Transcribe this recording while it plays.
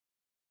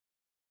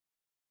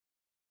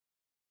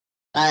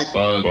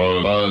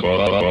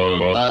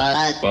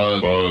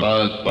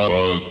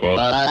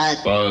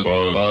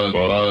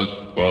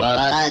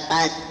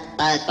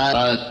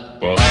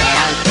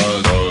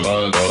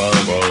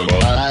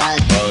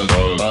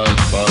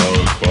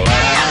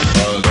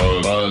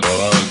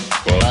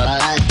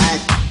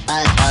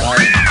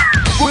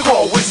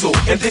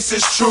And this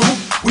is true.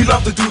 We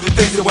love to do the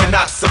things that we're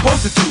not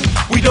supposed to do.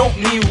 We don't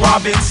mean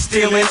robbing,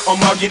 stealing, or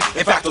mugging.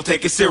 In fact, don't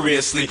take it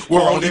seriously.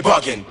 We're only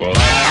bugging.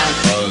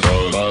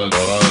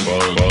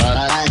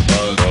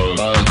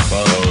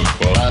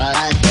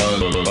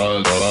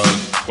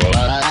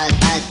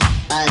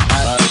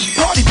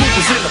 Party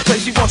people's in the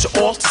place. We want you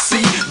all to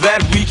see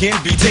that we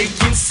can be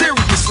taken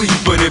seriously.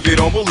 But if you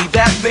don't believe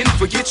that, then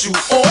forget you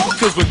all.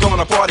 Cause we're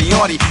gonna party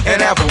hardy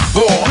and have a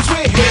ball. Cause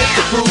we're here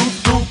to prove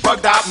through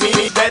bugged out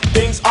meaning that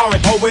things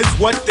aren't always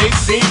what they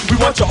seem. We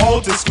want you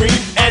all to scream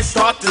and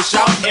start to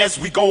shout as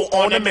we go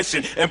on a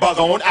mission and bug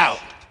on out.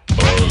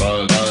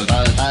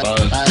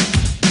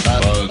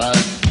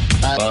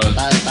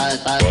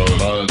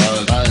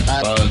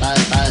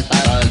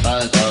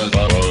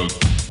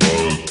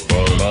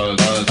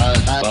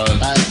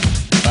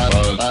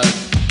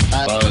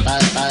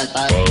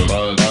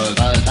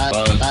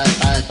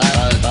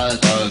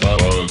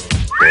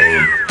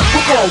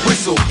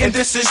 Whistle, and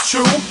this is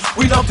true.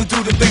 We love to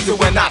do the things that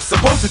we're not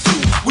supposed to do.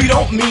 We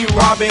don't mean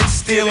robbing,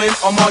 stealing,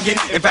 or mugging.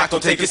 In fact,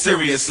 don't take it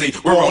seriously.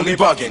 We're only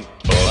bugging.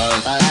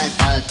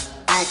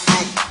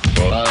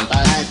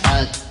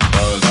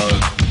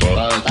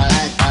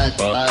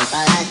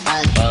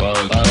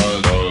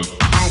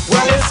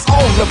 Well, it's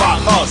all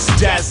about us,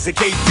 Jazz and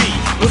KD,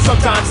 but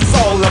sometimes it's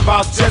all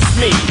about just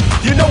me.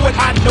 You know what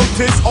I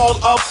notice all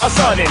of a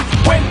sudden?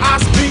 When I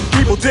speak,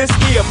 people this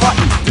ear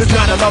button. There's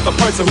not another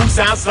person who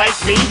sounds like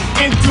me.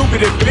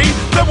 Indubitably,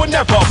 there will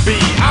never be.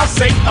 I'll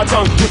say a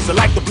tongue twister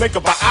like the blink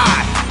of an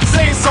eye.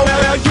 Say so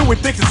well, you would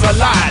think it's a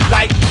lie.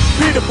 Like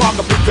Peter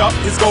Parker picked up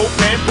his gold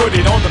pen, put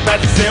it on the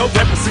magic cell,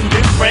 then pursued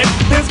his friend.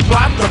 His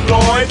plot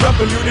deployed,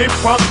 polluted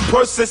from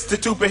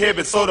persisted to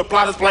prohibit, so the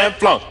plot is plan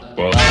flunk.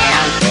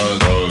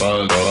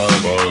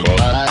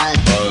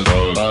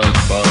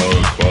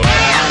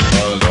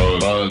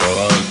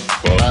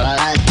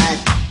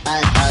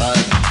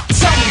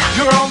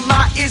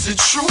 Is it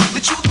true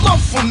that you'd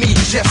love for me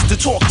just to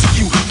talk to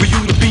you? For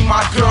you to be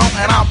my girl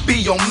and I'll be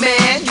your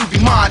man. You'd be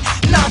mine,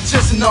 not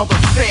just another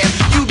fan.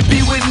 You'd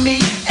be with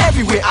me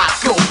everywhere I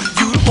go.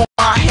 You'd hold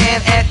my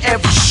hand at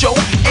every show.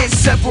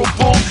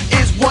 Inseparable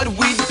is what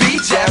we'd be.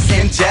 Jazz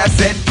and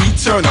Jazzette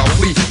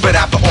eternally. But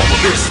after all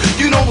of this,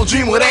 you know the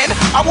dream would end.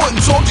 I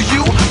wouldn't talk to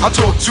you, I'd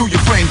talk to your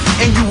friend.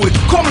 And you would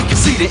call me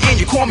conceited and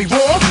you call me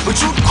wrong.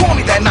 But you'd call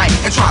me that night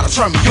and try to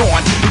turn me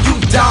on. And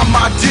you'd dial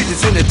my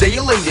digits in the day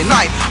or late at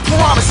night.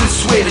 Promise and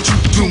swear that you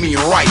do me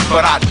right.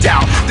 But I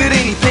doubt that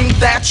anything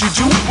that you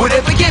do would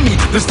ever give me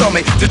the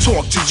stomach to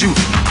talk to you.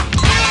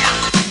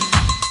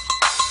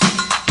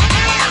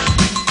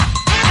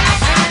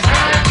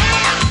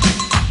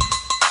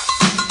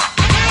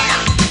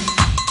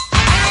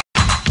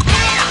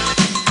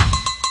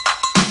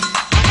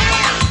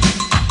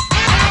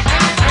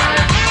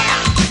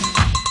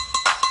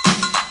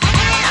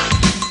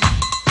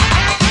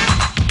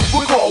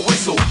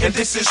 And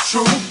this is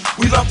true.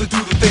 We love to do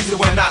the things that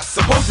we're not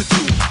supposed to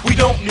do. We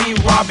don't mean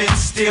robbing,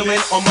 stealing,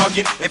 or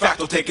mugging. In fact,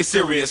 don't take it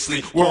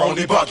seriously. We're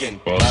only bugging.